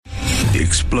The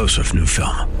explosive new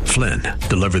film, Flynn,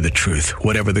 deliver the truth,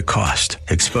 whatever the cost.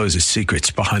 Exposes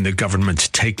secrets behind the government's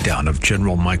takedown of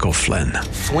General Michael Flynn.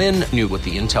 Flynn knew what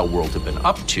the intel world had been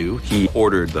up to. He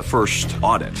ordered the first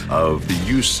audit of the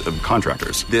use of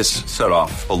contractors. This set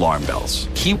off alarm bells.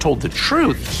 He told the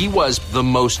truth. He was the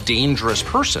most dangerous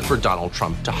person for Donald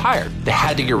Trump to hire. They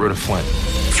had to get rid of Flynn.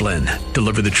 Flynn,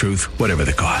 deliver the truth, whatever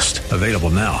the cost. Available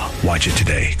now. Watch it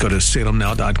today. Go to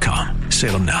salemnow.com.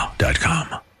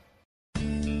 salemnow.com.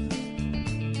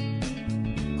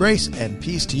 Grace and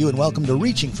peace to you, and welcome to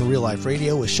Reaching for Real Life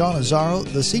Radio with Sean Azzaro,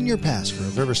 the senior pastor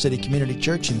of River City Community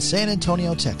Church in San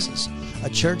Antonio, Texas. A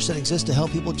church that exists to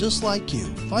help people just like you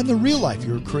find the real life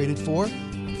you were created for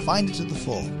and find it to the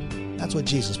full. That's what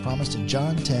Jesus promised in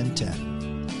John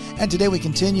 10:10. And today we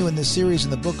continue in this series in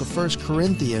the book of 1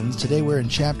 Corinthians. Today we're in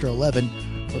chapter 11,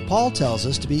 where Paul tells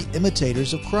us to be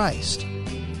imitators of Christ.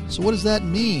 So what does that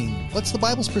mean? What's the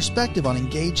Bible's perspective on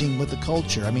engaging with the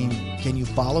culture? I mean, can you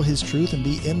follow his truth and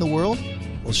be in the world?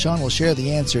 Well, Sean will share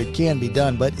the answer. It can be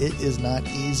done, but it is not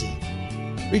easy.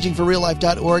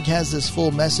 ReachingForRealLife.org has this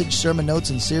full message, sermon notes,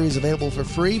 and series available for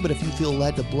free. But if you feel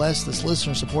led to bless this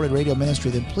listener-supported radio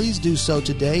ministry, then please do so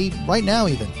today, right now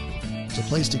even. It's a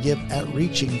place to give at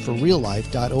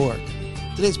ReachingForRealLife.org.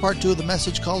 Today's part 2 of the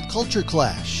message called Culture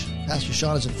Clash. Pastor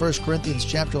Sean is in 1 Corinthians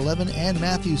chapter 11 and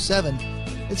Matthew 7.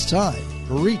 It's time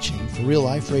for Reaching for Real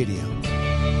Life Radio.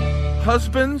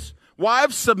 Husbands,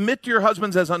 wives, submit to your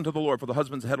husbands as unto the Lord, for the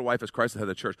husband's head of wife as Christ the head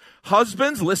of the church.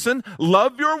 Husbands, listen,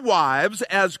 love your wives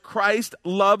as Christ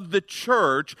loved the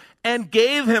church and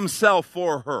gave himself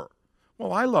for her.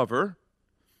 Well, I love her.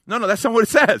 No, that's not what it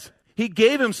says. He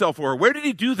gave himself for her. Where did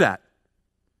he do that?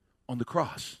 On the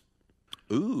cross.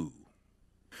 Ooh.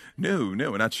 No,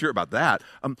 we're not sure about that.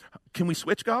 Can we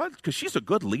switch, God? Because she's a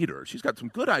good leader. She's got some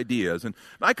good ideas, and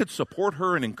I could support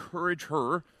her and encourage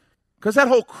her, because that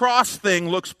whole cross thing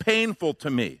looks painful to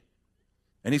me.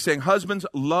 And he's saying, husbands,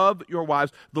 love your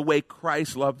wives the way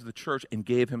Christ loved the church and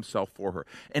gave himself for her.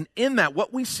 And in that,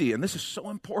 what we see, and this is so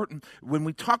important, when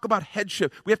we talk about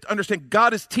headship, we have to understand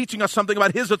God is teaching us something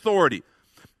about his authority.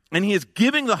 And he is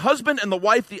giving the husband and the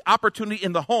wife the opportunity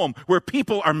in the home where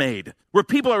people are made, where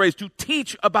people are raised, to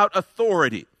teach about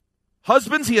authority.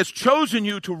 Husbands, he has chosen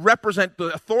you to represent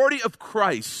the authority of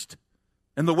Christ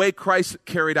and the way Christ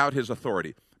carried out his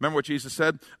authority. Remember what Jesus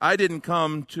said? I didn't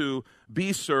come to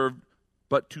be served,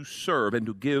 but to serve and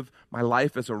to give my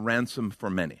life as a ransom for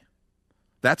many.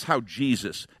 That's how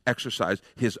Jesus exercised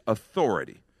his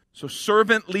authority. So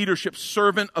servant leadership,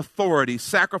 servant authority,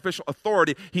 sacrificial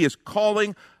authority, he is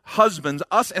calling husbands,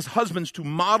 us as husbands, to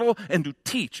model and to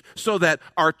teach so that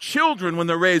our children, when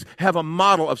they're raised, have a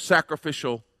model of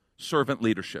sacrificial servant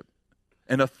leadership.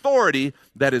 An authority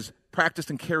that is practiced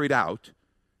and carried out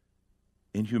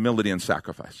in humility and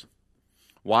sacrifice.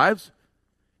 Wives,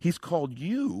 he's called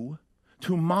you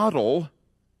to model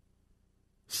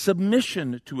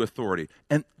submission to authority,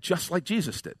 and just like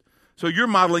Jesus did. So you're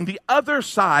modeling the other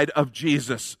side of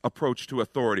Jesus' approach to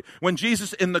authority. When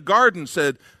Jesus in the garden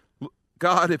said,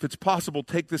 God, if it's possible,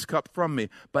 take this cup from me,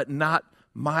 but not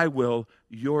my will,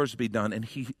 yours be done. And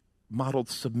he modeled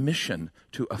submission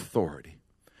to authority.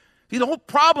 See, the whole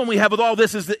problem we have with all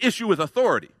this is the issue with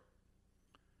authority.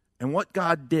 And what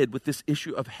God did with this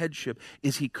issue of headship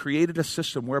is he created a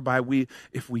system whereby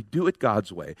if we do it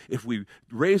God's way, if we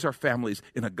raise our families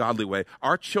in a godly way,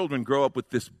 our children grow up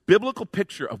with this biblical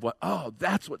picture of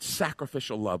that's what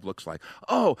sacrificial love looks like.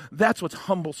 Oh, that's what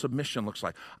humble submission looks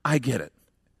like. I get it.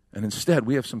 And instead,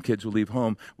 we have some kids who leave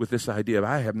home with this idea of,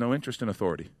 I have no interest in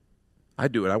authority. I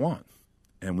do what I want.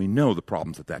 And we know the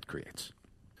problems that creates.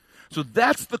 So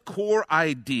that's the core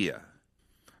idea.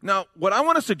 Now, what I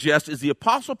want to suggest is the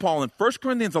Apostle Paul in 1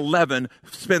 Corinthians 11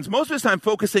 spends most of his time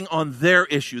focusing on their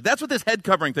issue. That's what this head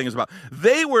covering thing is about.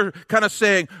 They were kind of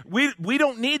saying, we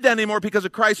don't need that anymore because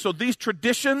of Christ, so these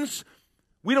traditions,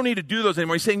 we don't need to do those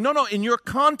anymore. He's saying, no, in your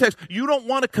context, you don't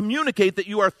want to communicate that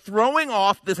you are throwing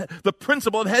off the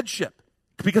principle of headship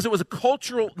because it was a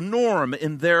cultural norm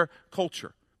in their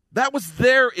culture. That was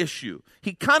their issue.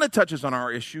 He kind of touches on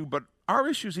our issue, but our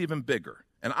issue is even bigger.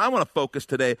 And I want to focus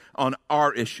today on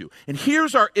our issue. And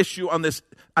here's our issue on this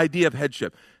idea of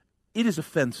headship. It is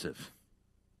offensive.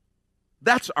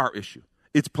 That's our issue.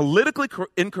 It's politically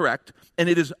incorrect, and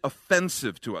it is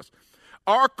offensive to us.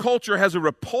 Our culture has a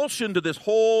repulsion to this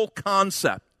whole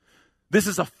concept. This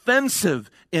is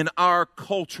offensive in our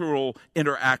cultural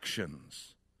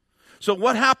interactions. So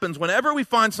what happens whenever we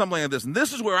find something like this, and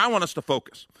this is where I want us to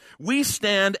focus. We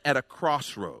stand at a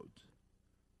crossroads.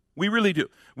 We really do.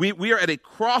 We are at a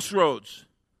crossroads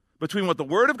between what the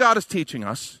Word of God is teaching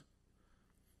us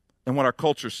and what our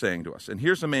culture's saying to us. And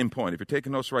here's the main point. If you're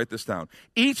taking notes, write this down.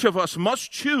 Each of us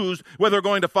must choose whether we're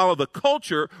going to follow the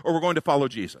culture or we're going to follow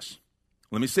Jesus.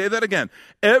 Let me say that again.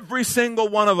 Every single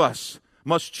one of us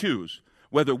must choose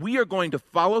whether we are going to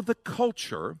follow the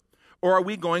culture or are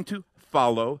we going to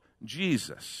follow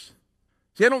Jesus.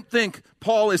 See, I don't think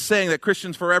Paul is saying that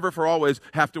Christians forever, for always,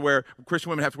 Christian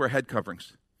women have to wear head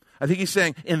coverings. I think he's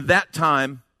saying in that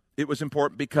time, it was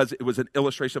important because it was an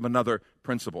illustration of another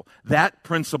principle. That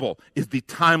principle is the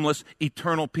timeless,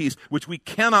 eternal peace, which we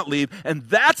cannot leave, and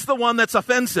that's the one that's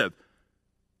offensive.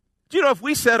 Do you know, if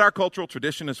we said our cultural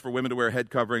tradition is for women to wear head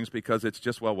coverings because it's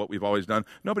just, what we've always done,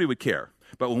 nobody would care.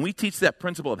 But when we teach that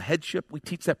principle of headship, we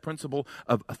teach that principle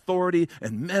of authority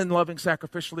and men loving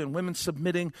sacrificially and women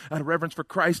submitting out of reverence for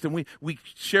Christ, and we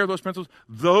share those principles,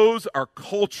 those are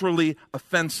culturally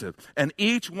offensive. And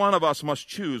each one of us must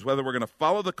choose whether we're going to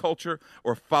follow the culture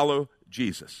or follow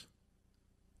Jesus.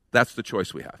 That's the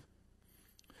choice we have.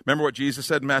 Remember what Jesus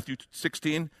said in Matthew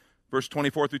 16? Verse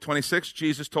 24 through 26,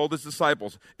 Jesus told his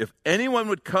disciples, if anyone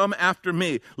would come after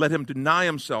me, let him deny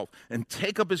himself and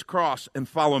take up his cross and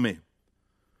follow me.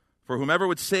 For whomever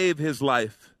would save his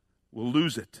life will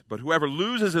lose it, but whoever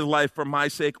loses his life for my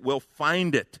sake will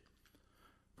find it.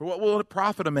 For what will it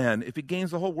profit a man if he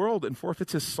gains the whole world and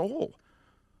forfeits his soul?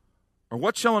 Or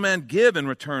what shall a man give in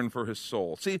return for his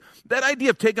soul? See, that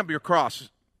idea of taking up your cross,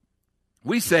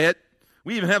 we say it,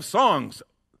 we even have songs.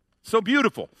 So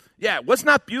beautiful. Yeah, what's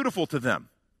not beautiful to them?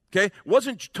 Okay?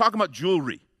 Wasn't talking about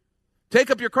jewelry.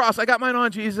 Take up your cross. I got mine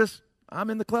on, Jesus. I'm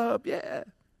in the club. Yeah.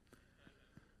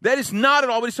 That is not at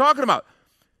all what he's talking about.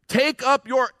 Take up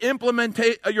your implement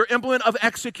of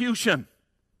execution.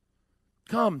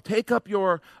 Come, take up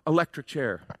your electric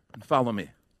chair and follow me.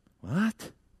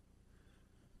 What?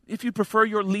 If you prefer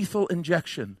your lethal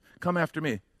injection, come after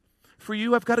me. For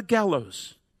you, I've got a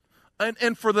gallows.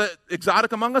 And for the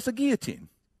exotic among us, a guillotine.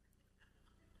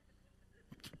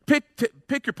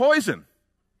 Pick your poison.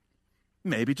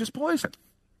 Maybe just poison.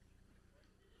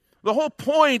 The whole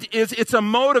point is it's a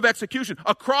mode of execution.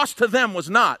 A cross to them was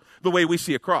not the way we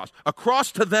see a cross. A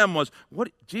cross to them was, what?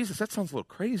 Jesus, that sounds a little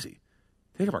crazy.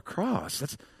 Think of a cross.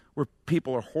 That's where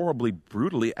people are horribly,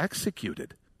 brutally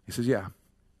executed. He says, yeah.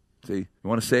 See, you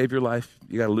want to save your life,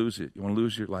 you got to lose it. You want to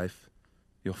lose your life,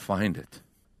 you'll find it.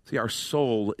 See, our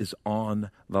soul is on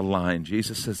the line.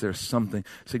 Jesus says there's something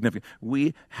significant.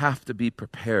 We have to be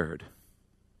prepared.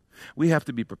 We have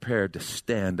to be prepared to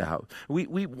stand out.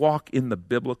 We walk in the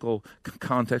biblical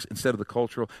context instead of the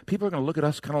cultural. People are going to look at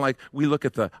us kind of like we look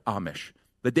at the Amish.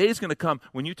 The day is going to come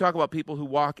when you talk about people who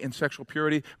walk in sexual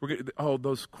purity,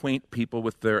 those quaint people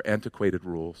with their antiquated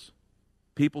rules.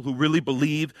 People who really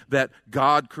believe that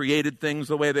God created things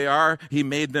the way they are. He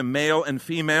made them male and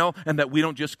female, and that we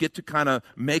don't just get to kind of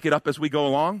make it up as we go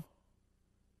along.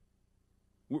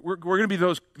 We're going to be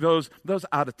those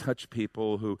out of touch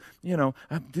people who,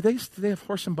 do they have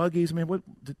horse and buggies? I mean, what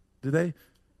do they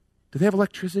have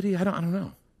electricity? I don't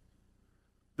know.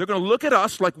 They're going to look at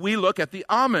us like we look at the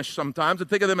Amish sometimes and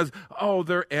think of them as,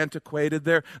 they're antiquated.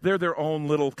 They're their own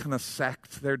little kind of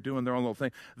sect. They're doing their own little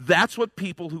thing. That's what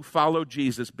people who follow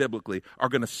Jesus biblically are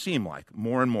going to seem like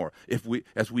more and more.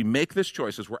 As we make this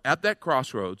choice, as we're at that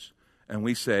crossroads, and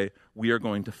we say we are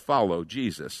going to follow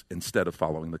Jesus instead of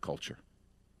following the culture.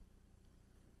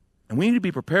 And we need to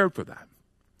be prepared for that.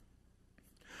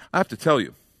 I have to tell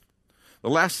you, the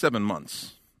last 7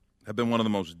 months have been one of the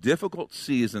most difficult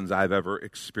seasons I've ever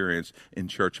experienced in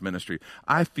church ministry.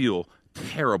 I feel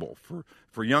terrible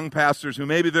for young pastors who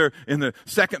maybe they're in the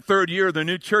second, third year of their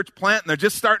new church plant and they're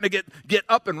just starting to get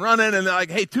up and running and they're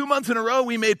like, hey, 2 months in a row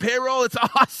we made payroll. It's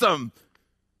awesome.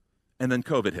 And then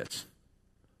COVID hits.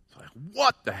 It's like,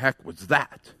 what the heck was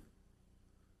that?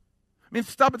 I mean,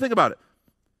 stop and think about it.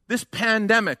 This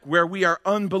pandemic where we are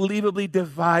unbelievably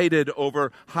divided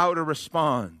over how to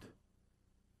respond,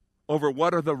 over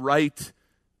what are the right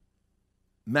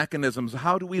mechanisms.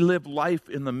 How do we live life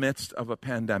in the midst of a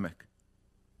pandemic?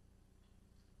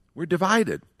 We're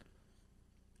divided.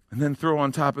 And then throw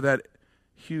on top of that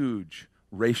huge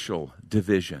racial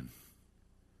division.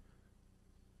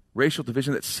 Racial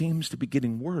division that seems to be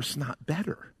getting worse, not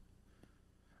better.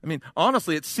 I mean,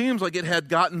 honestly, it seems like it had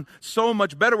gotten so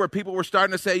much better where people were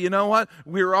starting to say, you know what,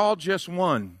 we're all just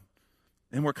one.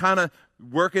 And we're kind of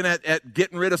working at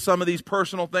getting rid of some of these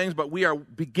personal things, but we are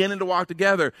beginning to walk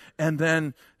together. And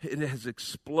then it has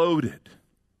exploded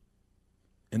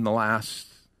in the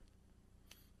last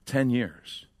 10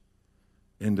 years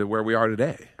into where we are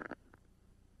today.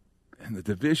 And the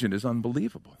division is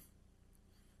unbelievable.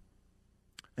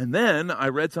 And then I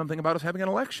read something about us having an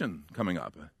election coming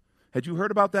up. Had you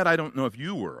heard about that? I don't know if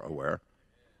you were aware.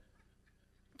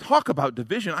 talk about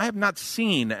division, I have not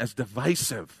seen as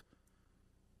divisive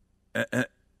an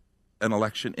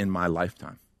election in my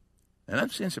lifetime. And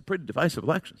I've seen some pretty divisive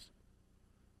elections.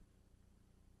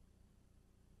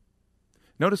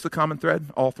 Notice the common thread,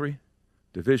 all three.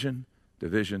 Division,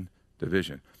 division,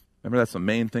 division. Remember, that's the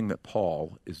main thing that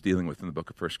Paul is dealing with in the book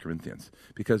of 1 Corinthians,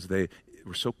 because they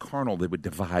were so carnal they would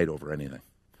divide over anything.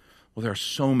 Well, there are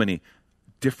so many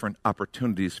different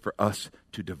opportunities for us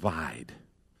to divide.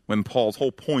 When Paul's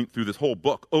whole point through this whole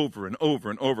book over and over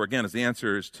and over again is the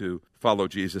answer is to follow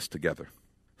Jesus together.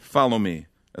 Follow me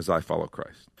as I follow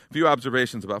Christ. A few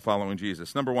observations about following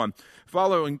Jesus. Number one,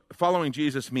 following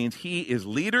Jesus means he is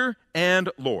leader and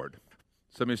Lord.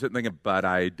 Some of you are sitting thinking, but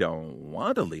I don't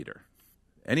want a leader.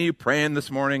 Any of you praying this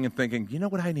morning and thinking, you know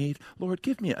what I need? Lord,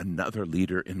 give me another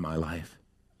leader in my life.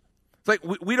 It's like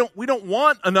we don't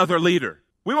want another leader.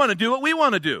 We want to do what we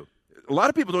want to do. A lot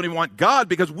of people don't even want God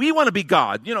because we want to be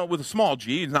God, with a small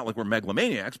g. It's not like we're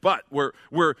megalomaniacs, but we're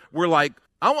like,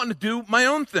 I want to do my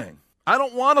own thing. I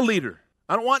don't want a leader.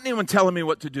 I don't want anyone telling me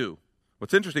what to do.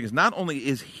 What's interesting is not only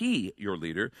is he your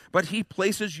leader, but he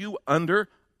places you under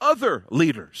other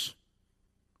leaders,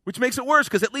 which makes it worse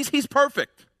because at least he's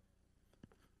perfect.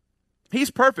 He's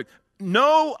perfect.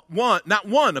 Not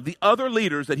one of the other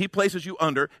leaders that he places you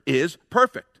under is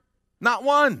perfect. Not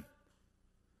one.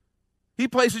 He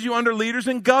places you under leaders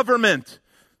in government.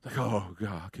 Like, oh,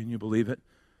 God, can you believe it?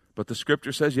 But the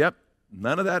scripture says, yep,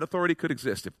 none of that authority could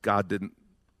exist if God didn't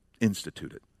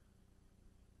institute it.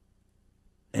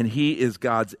 And he is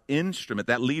God's instrument.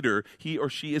 That leader, he or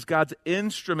she is God's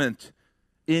instrument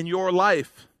in your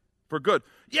life for good.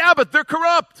 Yeah, but they're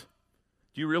corrupt.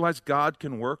 Do you realize God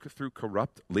can work through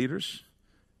corrupt leaders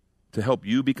to help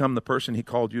you become the person he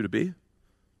called you to be?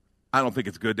 I don't think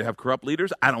it's good to have corrupt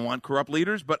leaders. I don't want corrupt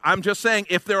leaders, but I'm just saying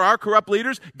if there are corrupt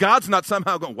leaders, God's not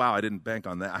somehow going, wow, I didn't bank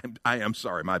on that. I am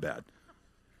sorry, my bad.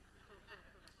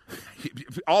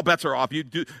 All bets are off. You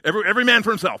do every man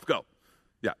for himself. Go.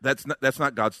 Yeah, that's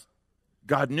not God's.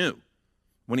 God knew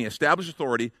when he established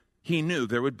authority, he knew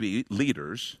there would be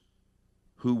leaders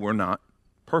who were not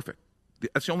perfect.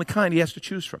 That's the only kind he has to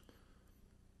choose from.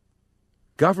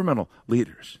 Governmental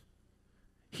leaders.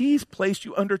 He's placed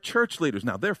you under church leaders.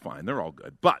 Now, they're fine. They're all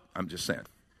good. But I'm just saying.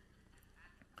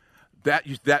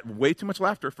 That way too much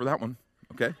laughter for that one.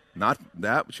 Okay?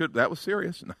 That was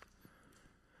serious.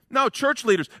 No, church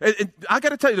leaders. And I got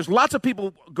to tell you, there's lots of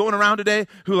people going around today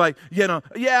who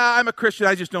I'm a Christian,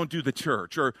 I just don't do the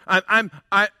church. Or I'm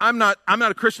not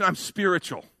a Christian, I'm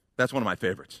spiritual. That's one of my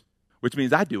favorites. Which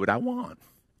means I do what I want.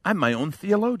 I'm my own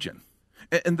theologian.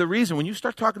 And the reason, when you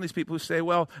start talking to these people who say,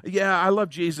 well, yeah, I love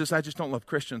Jesus, I just don't love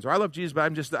Christians. Or I love Jesus, but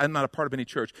I'm not a part of any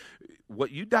church.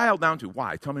 What you dial down to,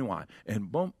 why? Tell me why.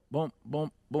 And boom, boom,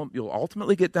 boom, boom, you'll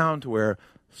ultimately get down to where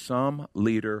some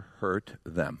leader hurt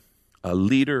them. A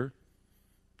leader,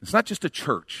 it's not just a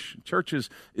church. Church is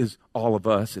all of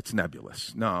us. It's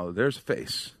nebulous. No, there's a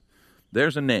face.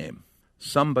 There's a name.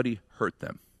 Somebody hurt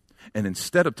them. And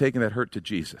instead of taking that hurt to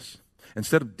Jesus,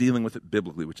 instead of dealing with it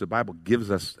biblically, which the Bible gives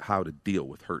us how to deal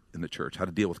with hurt in the church, how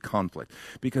to deal with conflict.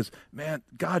 Because, man,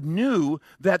 God knew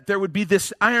that there would be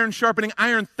this iron sharpening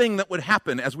iron thing that would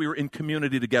happen as we were in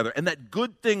community together, and that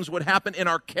good things would happen in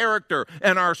our character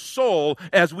and our soul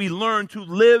as we learn to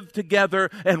live together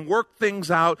and work things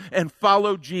out and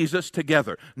follow Jesus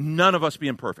together. None of us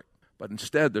being perfect. But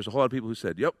instead, there's a whole lot of people who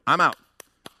said, yep, I'm out.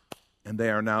 And they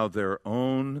are now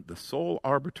the sole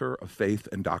arbiter of faith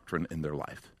and doctrine in their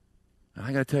life. And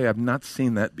I got to tell you, I've not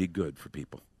seen that be good for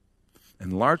people.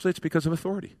 And largely it's because of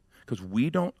authority. Because we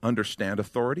don't understand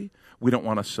authority. We don't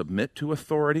want to submit to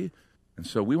authority. And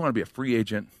so we want to be a free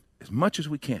agent as much as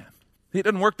we can. It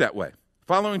doesn't work that way.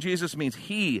 Following Jesus means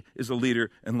he is the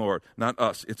leader and Lord, not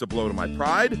us. It's a blow to my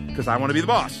pride because I want to be the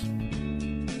boss.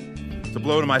 It's a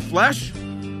blow to my flesh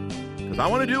because I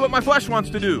want to do what my flesh wants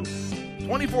to do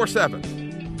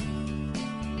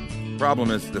 24/7.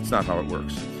 Problem is, that's not how it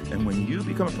works. And when you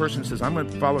become a person who says, I'm going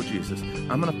to follow Jesus,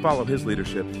 I'm going to follow his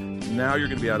leadership, now you're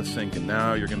going to be out of sync. And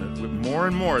now you're going to, more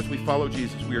and more as we follow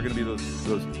Jesus, we are going to be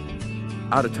those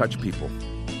out-of-touch people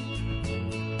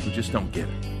who just don't get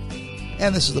it.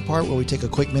 And this is the part where we take a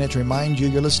quick minute to remind you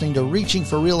you're listening to Reaching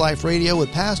for Real Life Radio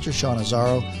with Pastor Sean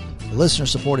Azzaro, the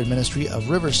listener-supported ministry of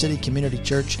River City Community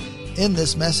Church, in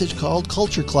this message called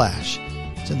Culture Clash.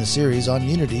 It's in the series on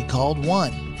unity called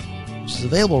One, which is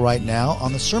available right now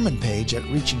on the sermon page at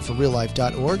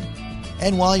reachingforreallife.org.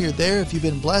 And while you're there, if you've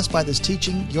been blessed by this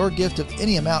teaching, your gift of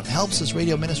any amount helps this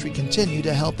radio ministry continue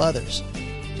to help others.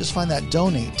 Just find that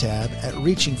Donate tab at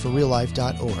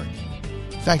reachingforreallife.org.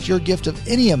 In fact, your gift of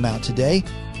any amount today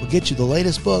will get you the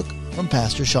latest book from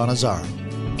Pastor Sean Azzaro.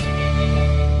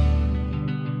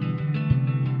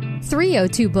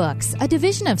 302 Books, a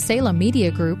division of Salem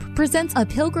Media Group, presents A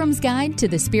Pilgrim's Guide to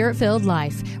the Spirit-Filled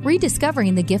Life,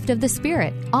 Rediscovering the Gift of the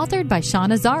Spirit, authored by Sean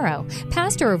Azzaro,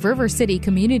 pastor of River City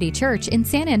Community Church in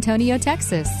San Antonio,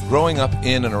 Texas. Growing up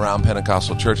in and around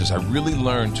Pentecostal churches, I really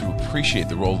learned to appreciate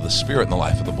the role of the Spirit in the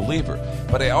life of the believer.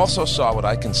 But I also saw what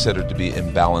I considered to be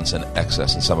imbalance and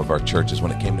excess in some of our churches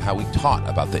when it came to how we taught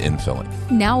about the infilling.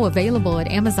 Now available at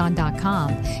Amazon.com,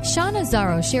 Sean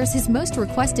Azzaro shares his most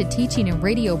requested teaching and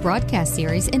radio broadcast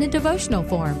series in a devotional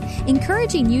form,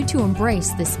 encouraging you to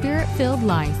embrace the Spirit-filled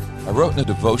life. I wrote in a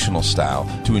devotional style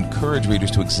to encourage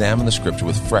readers to examine the Scripture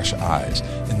with fresh eyes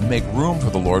and make room for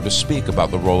the Lord to speak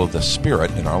about the role of the Spirit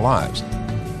in our lives.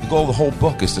 The goal of the whole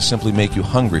book is to simply make you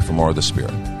hungry for more of the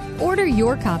Spirit. Order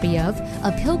your copy of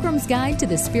A Pilgrim's Guide to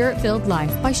the Spirit-Filled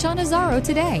Life by Sean Azzaro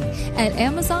today at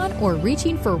Amazon or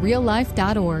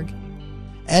reachingforreallife.org.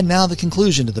 And now the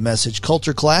conclusion to the message,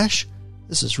 Culture Clash.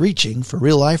 This is Reaching for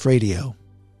Real Life Radio.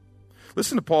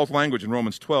 Listen to Paul's language in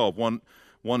Romans 12, 1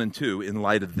 and 2, in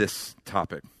light of this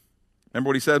topic. Remember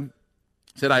what he said?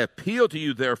 He said, I appeal to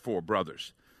you, therefore,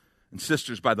 brothers and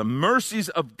sisters, by the mercies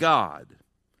of God,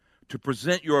 to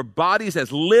present your bodies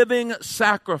as living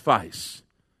sacrifice.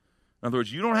 In other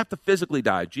words, you don't have to physically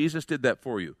die. Jesus did that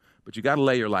for you, but you got to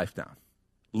lay your life down.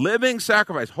 Living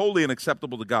sacrifice, holy and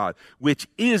acceptable to God, which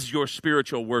is your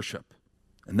spiritual worship.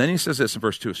 And then he says this in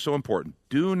verse 2, it's so important.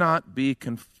 Do not be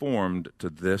conformed to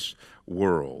this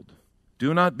world.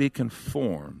 Do not be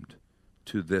conformed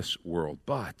to this world,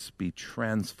 but be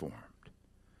transformed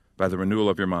by the renewal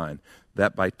of your mind,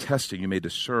 that by testing you may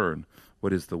discern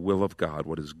what is the will of God,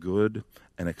 what is good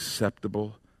and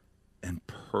acceptable and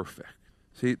perfect.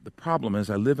 See, the problem is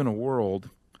I live in a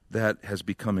world that has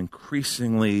become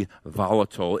increasingly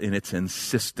volatile in its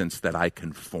insistence that I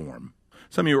conform.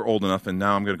 Some of you are old enough, and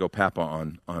now I'm going to go papa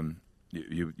on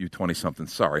you 20-something.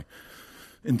 Sorry.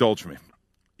 Indulge me.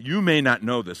 You may not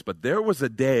know this, but there was a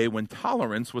day when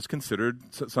tolerance was considered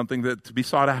something to be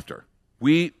sought after.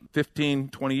 We, 15,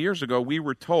 20 years ago, we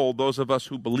were told, those of us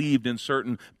who believed in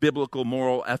certain biblical,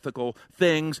 moral, ethical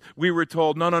things, we were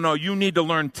told, no, you need to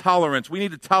learn tolerance. We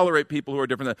need to tolerate people who are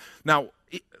different. Now,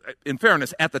 in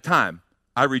fairness, at the time,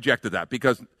 I rejected that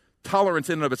because tolerance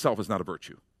in and of itself is not a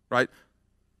virtue, right?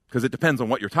 Because it depends on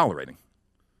what you're tolerating.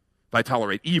 If I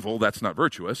tolerate evil, that's not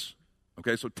virtuous.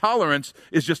 Okay, so tolerance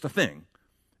is just a thing.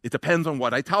 It depends on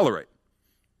what I tolerate.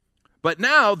 But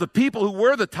now, the people who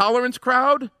were the tolerance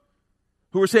crowd,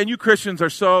 who were saying, you Christians are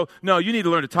no, you need to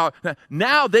learn to tolerate.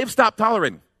 Now they've stopped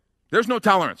tolerating. There's no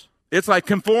tolerance. It's like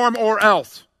conform or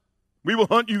else. We will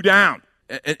hunt you down.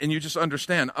 And you just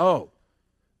understand,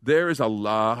 there is a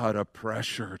lot of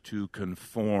pressure to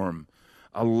conform.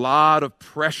 A lot of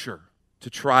pressure to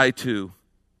try to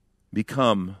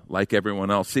become like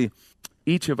everyone else. See,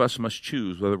 each of us must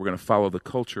choose whether we're going to follow the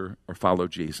culture or follow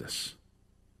Jesus.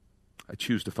 I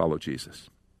choose to follow Jesus.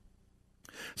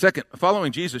 Second,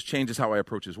 following Jesus changes how I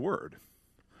approach his word.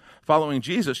 Following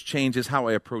Jesus changes how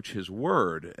I approach his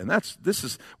word. And this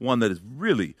is one that is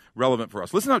really relevant for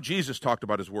us. Listen how Jesus talked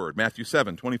about his word. Matthew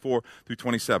 7, 24 through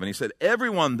 27. He said,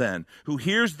 everyone then who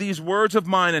hears these words of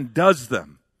mine and does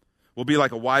them will be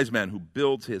like a wise man who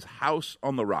builds his house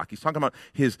on the rock. He's talking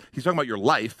about your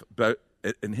life, but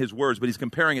in his words, but he's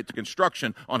comparing it to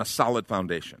construction on a solid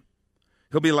foundation.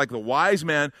 He'll be like the wise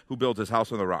man who builds his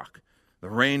house on the rock. The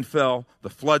rain fell, the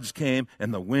floods came,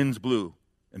 and the winds blew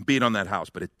and beat on that house,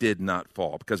 but it did not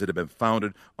fall because it had been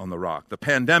founded on the rock. The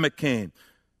pandemic came,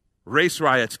 race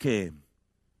riots came,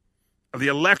 the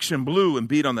election blew and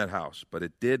beat on that house, but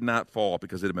it did not fall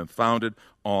because it had been founded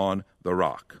on the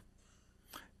rock.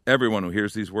 Everyone who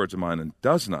hears these words of mine and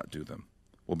does not do them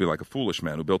will be like a foolish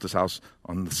man who built his house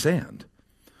on the sand.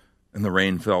 And the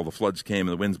rain fell, the floods came,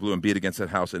 and the winds blew and beat against that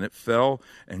house, and it fell,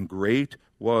 and great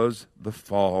was the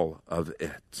fall of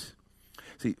it.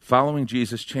 See, following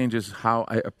Jesus changes how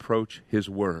I approach his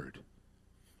word.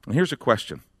 And here's a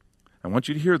question. I want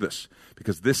you to hear this,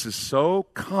 because this is so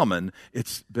common,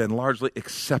 it's been largely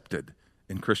accepted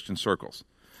in Christian circles.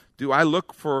 Do I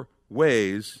look for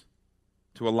ways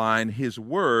to align his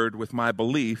word with my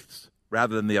beliefs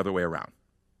rather than the other way around?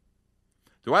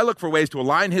 Do I look for ways to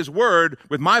align his word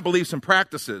with my beliefs and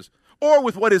practices or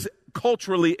with what is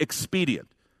culturally expedient?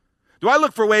 Do I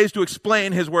look for ways to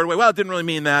explain his word away? Well, it didn't really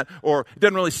mean that, or it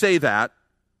didn't really say that.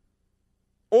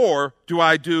 Or do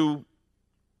I do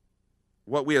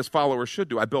what we as followers should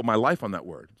do? I build my life on that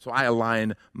word. So I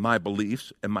align my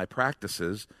beliefs and my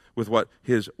practices with what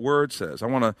his word says. I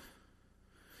want to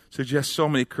suggest so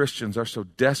many Christians are so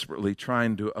desperately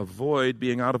trying to avoid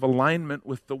being out of alignment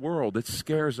with the world. It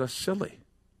scares us silly.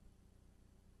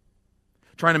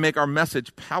 trying to make our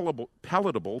message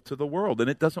palatable to the world, and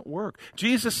it doesn't work.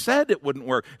 Jesus said it wouldn't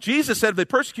work. Jesus said, if they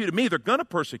persecuted me, they're going to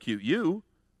persecute you.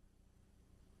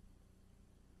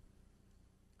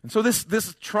 And so this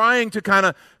is trying to kind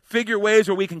of figure ways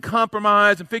where we can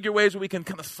compromise and figure ways where we can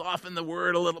kind of soften the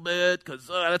word a little bit, because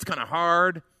that's kind of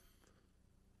hard.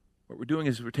 What we're doing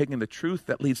is we're taking the truth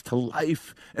that leads to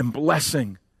life and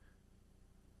blessing,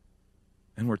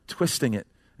 and we're twisting it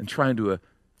and trying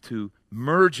to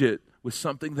merge it with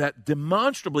something that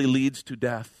demonstrably leads to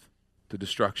death, to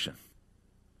destruction.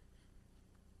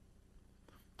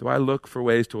 Do I look for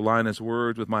ways to align His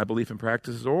words with my belief and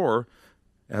practices, or,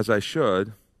 as I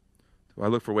should, do I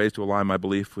look for ways to align my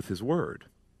belief with His word?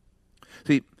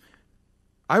 See,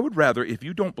 I would rather, if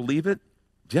you don't believe it,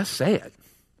 just say it.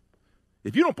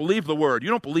 If you don't believe the word, you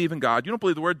don't believe in God, you don't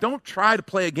believe the word, don't try to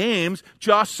play games,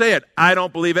 just say it. I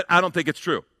don't believe it, I don't think it's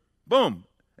true. Boom.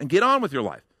 And get on with your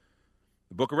life.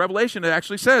 The book of Revelation, it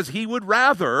actually says He would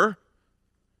rather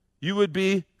you would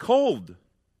be cold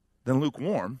than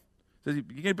lukewarm. It says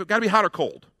you've got to be hot or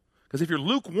cold. Because if you're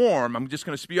lukewarm, I'm just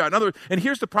going to spew out another. And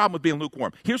here's the problem with being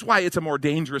lukewarm. Here's why it's a more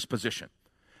dangerous position.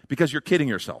 Because you're kidding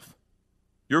yourself.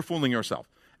 You're fooling yourself.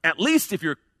 At least if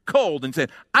you're cold and saying,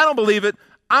 I don't believe it,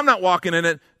 I'm not walking in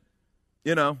it,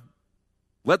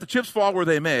 let the chips fall where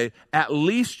they may, at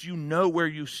least you know where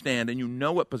you stand and you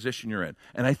know what position you're in.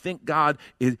 And I think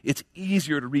it's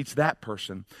easier to reach that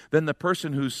person than the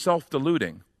person who's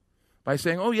self-deluding by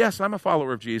saying, oh yes, I'm a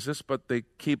follower of Jesus, but they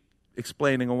keep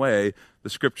explaining away the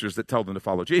scriptures that tell them to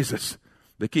follow Jesus.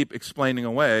 They keep explaining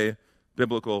away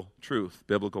biblical truth,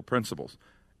 biblical principles.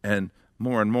 And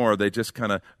more they just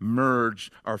kind of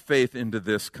merge our faith into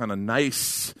this kind of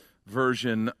nice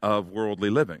version of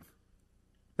worldly living.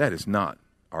 That is not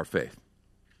our faith.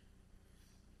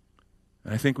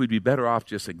 And I think we'd be better off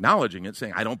just acknowledging it,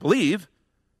 saying, I don't believe,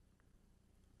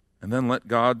 and then let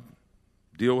God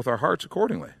deal with our hearts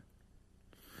accordingly.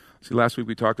 See, last week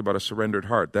we talked about a surrendered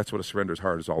heart. That's what a surrendered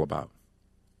heart is all about.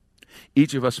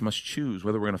 Each of us must choose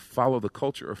whether we're going to follow the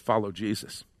culture or follow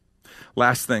Jesus.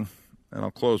 Last thing, and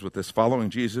I'll close with this. Following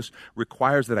Jesus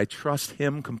requires that I trust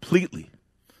Him completely.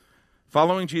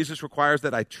 Following Jesus requires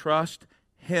that I trust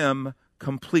Him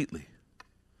completely.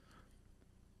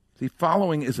 See,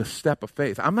 following is a step of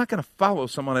faith. I'm not going to follow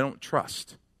someone I don't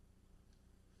trust.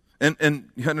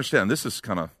 And you understand, this is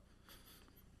kind of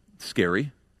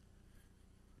scary.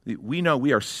 We know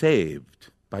we are saved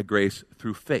by grace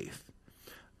through faith.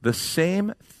 The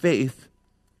same faith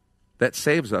that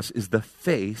saves us is the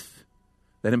faith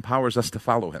that empowers us to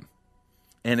follow Him.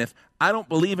 And if I don't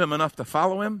believe Him enough to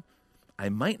follow Him, I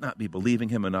might not be believing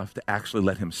Him enough to actually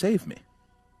let Him save me.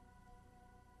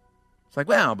 It's like,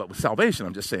 well, but with salvation,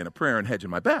 I'm just saying a prayer and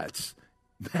hedging my bets.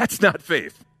 That's not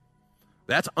faith.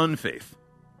 That's unfaith.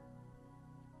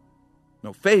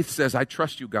 No, faith says, I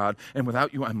trust you, God, and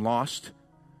without you, I'm lost.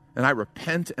 And I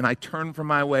repent and I turn from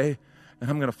my way, and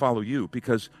I'm going to follow you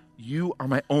because you are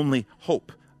my only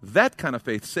hope. That kind of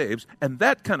faith saves, and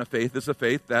that kind of faith is a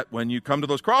faith that when you come to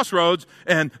those crossroads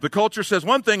and the culture says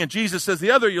one thing and Jesus says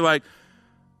the other, you're like,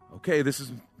 okay, this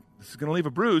is going to leave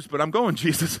a bruise, but I'm going,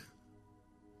 Jesus.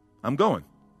 I'm going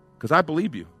because I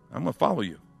believe you. I'm going to follow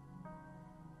you.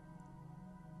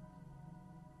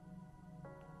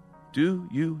 Do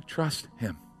you trust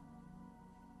Him?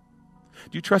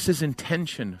 Do you trust His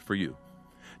intention for you?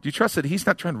 Do you trust that He's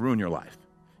not trying to ruin your life?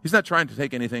 He's not trying to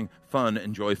take anything fun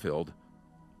and joy-filled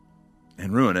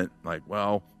and ruin it. Like,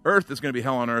 well, earth is going to be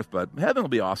hell on earth, but heaven will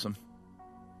be awesome.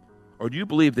 Or do you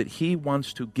believe that He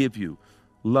wants to give you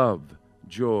love,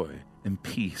 joy, and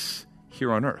peace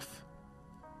here on earth?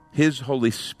 His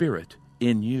Holy Spirit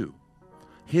in you.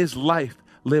 His life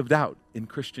lived out in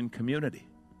Christian community.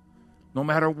 No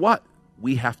matter what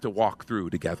we have to walk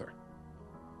through together.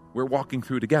 We're walking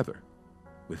through together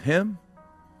with Him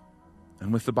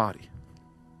and with the body.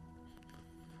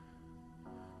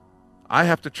 I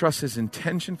have to trust His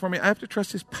intention for me. I have to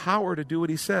trust His power to do what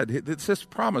He said. It's this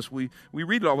promise. We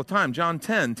read it all the time. John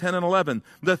 10 and 11.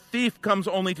 The thief comes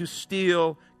only to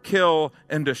steal, kill,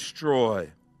 and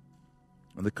destroy.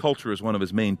 And the culture is one of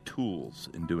His main tools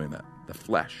in doing that. The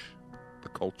flesh, the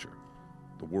culture,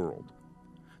 the world.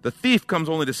 The thief comes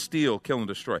only to steal, kill, and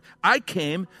destroy. I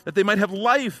came that they might have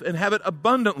life and have it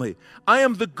abundantly. I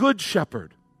am the good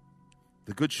shepherd.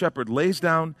 The good shepherd lays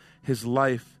down his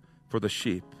life for the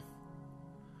sheep.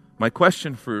 My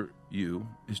question for you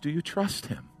is, do you trust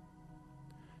Him?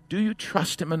 Do you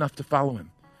trust Him enough to follow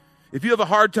Him? If you have a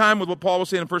hard time with what Paul was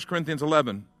saying in 1 Corinthians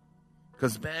 11,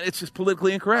 because, man, it's just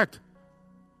politically incorrect.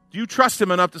 Do you trust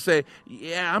Him enough to say,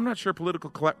 yeah, I'm not sure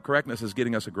political correctness is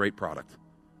getting us a great product.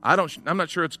 I'm not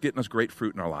sure it's getting us great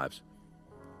fruit in our lives.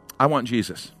 I want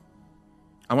Jesus.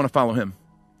 I want to follow him.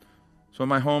 So in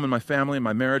my home, in my family, in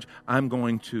my marriage, I'm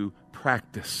going to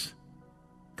practice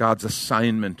God's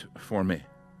assignment for me.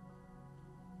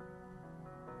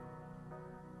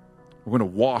 We're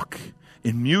going to walk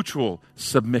in mutual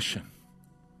submission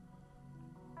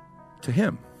to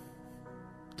him.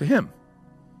 To him.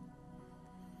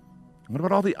 What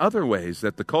about all the other ways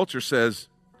that the culture says,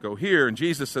 go here, and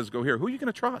Jesus says, go here? Who are you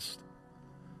going to trust?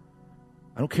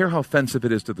 I don't care how offensive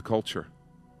it is to the culture.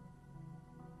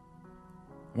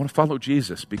 I want to follow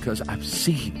Jesus because I've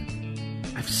seen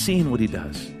what he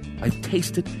does. I've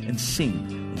tasted and seen,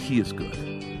 and he is good.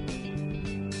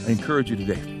 I encourage you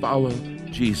today, follow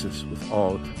Jesus with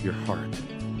all your heart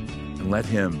and let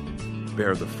him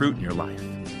bear the fruit in your life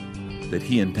that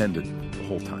he intended the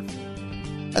whole time.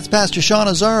 That's Pastor Sean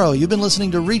Azzaro. You've been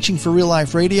listening to Reaching for Real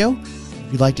Life Radio.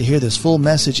 If you'd like to hear this full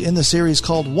message in the series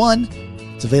called One,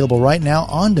 it's available right now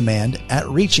on demand at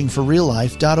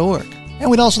reachingforreallife.org.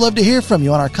 And we'd also love to hear from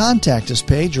you on our Contact Us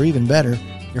page, or even better,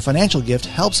 your financial gift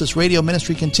helps this radio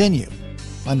ministry continue.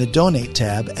 Find the Donate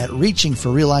tab at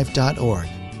reachingforreallife.org.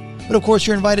 But of course,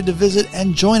 you're invited to visit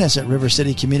and join us at River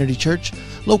City Community Church,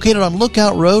 located on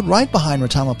Lookout Road, right behind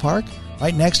Retama Park,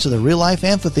 right next to the Real Life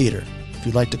Amphitheater. If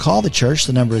you'd like to call the church,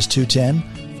 the number is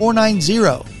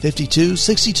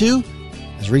 210-490-5262.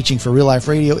 As Reaching for Real Life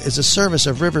Radio is a service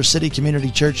of River City Community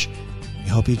Church. We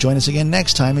hope you join us again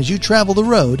next time as you travel the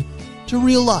road to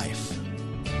real life.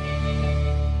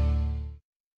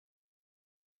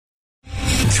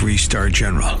 3-star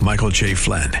General Michael J.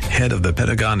 Flynn, head of the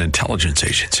Pentagon Intelligence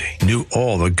Agency, knew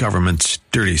all the government's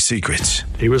dirty secrets.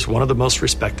 He was one of the most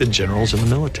respected generals in the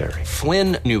military.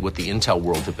 Flynn knew what the intel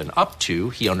world had been up to.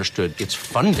 He understood its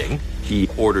funding. He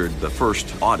ordered the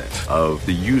first audit of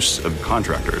the use of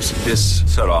contractors. This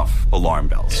set off alarm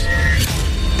bells.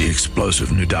 The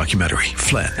explosive new documentary,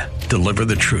 Flynn, Deliver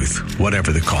the Truth,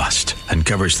 Whatever the Cost,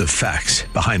 uncovers the facts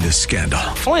behind this scandal.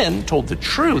 Flynn told the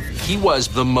truth. He was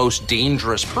the most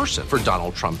dangerous person for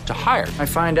Donald Trump to hire. I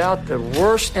find out the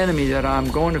worst enemy that I'm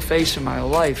going to face in my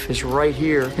life is right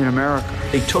here in America.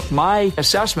 They took my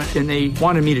assessment and they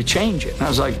wanted me to change it. And I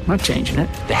was like, I'm not changing it.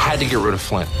 They had to get rid of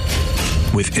Flynn.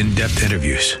 With in-depth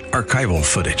interviews, archival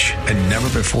footage, and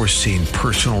never-before-seen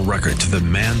personal records of the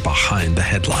man behind the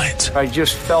headlines. I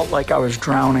just felt like I was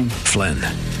drowning. Flynn,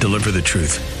 Deliver the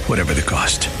Truth, Whatever the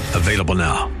Cost. Available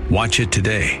now. Watch it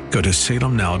today. Go to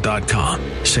salemnow.com.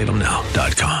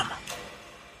 salemnow.com.